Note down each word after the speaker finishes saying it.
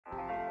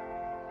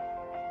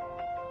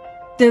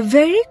The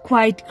Very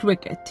Quiet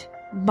Cricket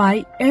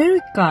by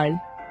Carle.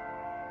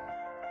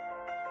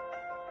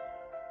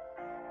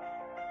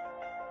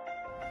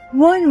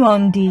 One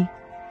warm day,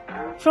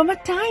 from a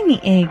tiny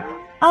egg,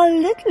 a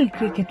little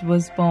cricket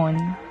was born.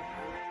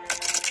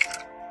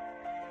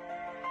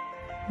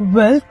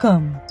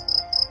 "Welcome,"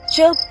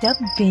 chirped up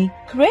big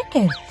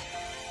cricket,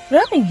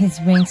 rubbing his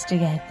wings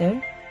together.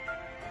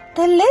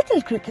 The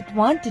little cricket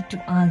wanted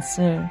to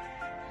answer,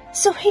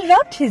 so he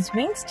rubbed his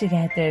wings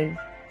together.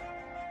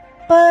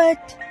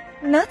 But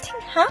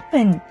nothing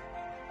happened.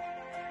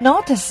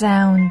 Not a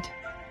sound.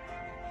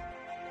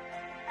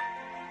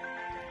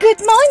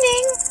 "Good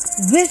morning,"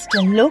 whizzed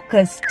a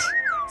locust,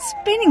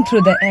 spinning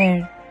through the air.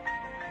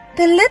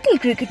 The little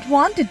cricket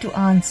wanted to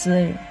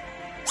answer,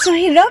 so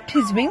he rubbed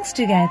his wings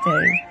together.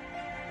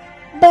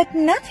 But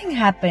nothing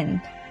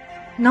happened.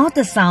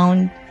 Not a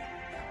sound.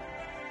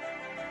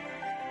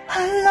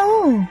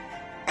 "Hello,"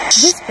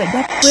 whispered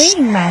a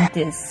praying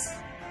mantis,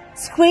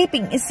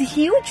 scraping its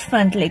huge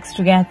front legs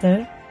together.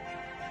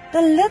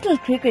 The little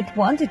cricket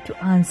wanted to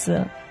answer,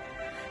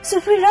 so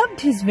he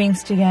rubbed his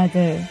wings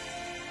together.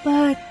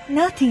 But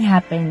nothing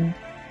happened.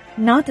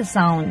 Not a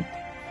sound.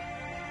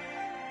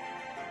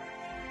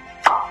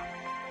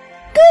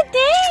 "Good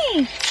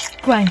day,"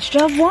 crunched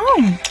a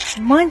worm,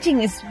 munching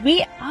its way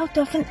out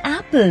of an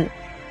apple.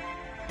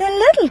 The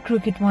little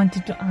cricket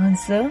wanted to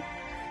answer,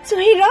 so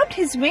he rubbed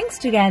his wings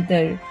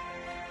together.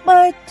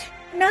 But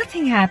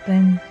nothing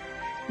happened.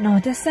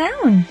 Not a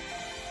sound.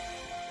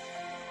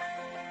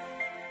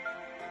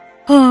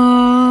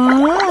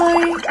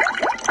 "Hi,"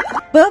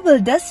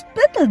 bubbled a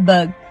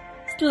spittlebug,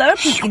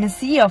 slurping in a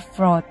sea of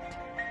froth.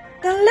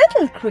 The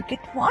little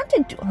cricket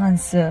wanted to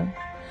answer,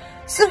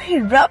 so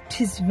he rubbed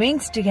his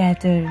wings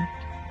together.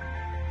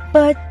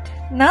 But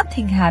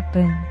nothing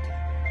happened.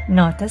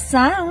 Not a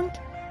sound.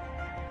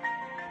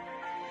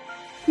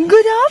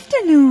 "Good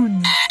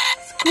afternoon,"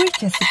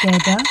 squeaked a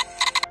cicada,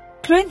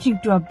 clenching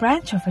to a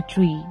branch of a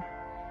tree.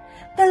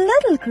 The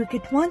little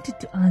cricket wanted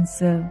to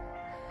answer,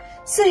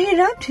 so he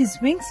rubbed his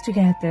wings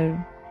together.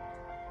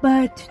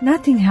 But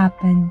nothing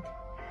happened.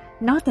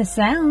 Not a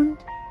sound.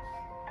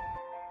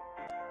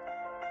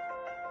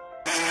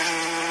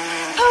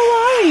 "How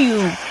are you?"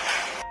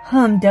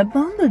 hummed a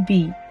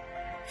bumblebee,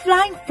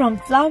 flying from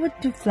flower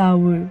to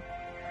flower.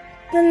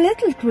 The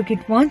little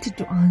cricket wanted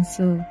to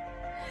answer,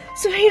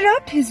 so he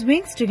rubbed his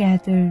wings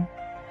together.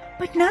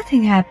 But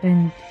nothing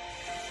happened.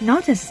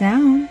 Not a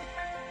sound.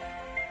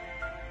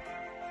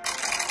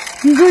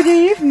 "Good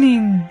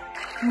evening,"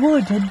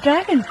 whirred a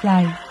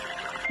dragonfly,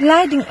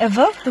 gliding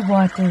above the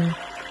water.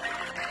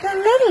 The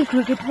little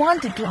cricket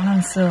wanted to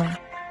answer,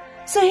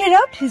 so he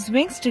rubbed his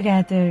wings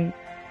together.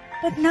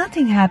 But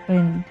nothing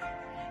happened.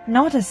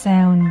 Not a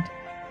sound.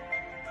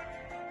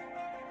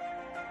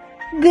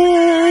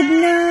 "Good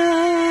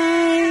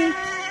night,"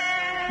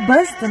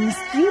 buzzed the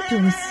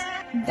mosquitoes,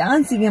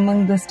 dancing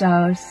among the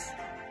stars.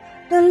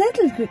 The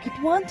little cricket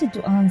wanted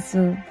to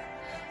answer,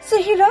 so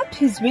he rubbed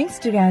his wings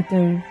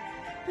together.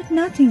 But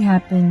nothing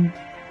happened.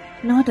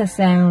 Not a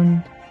sound.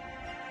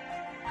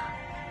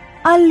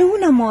 A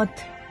Luna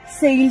moth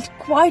sailed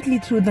quietly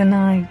through the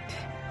night,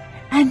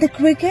 and the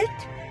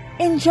cricket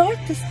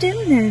enjoyed the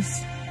stillness.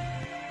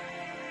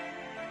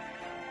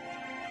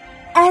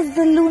 As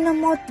the Luna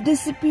moth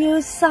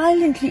disappeared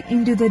silently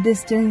into the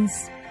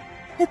distance,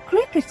 the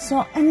cricket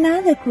saw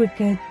another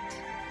cricket.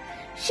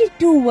 She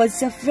too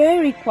was a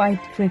very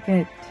quiet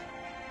cricket.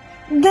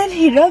 Then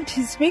he rubbed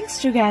his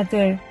wings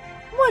together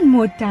one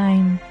more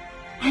time,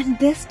 and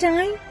this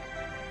time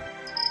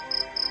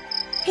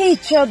he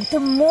chirped the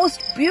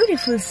most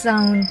beautiful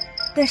sound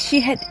that she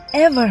had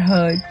ever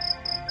heard.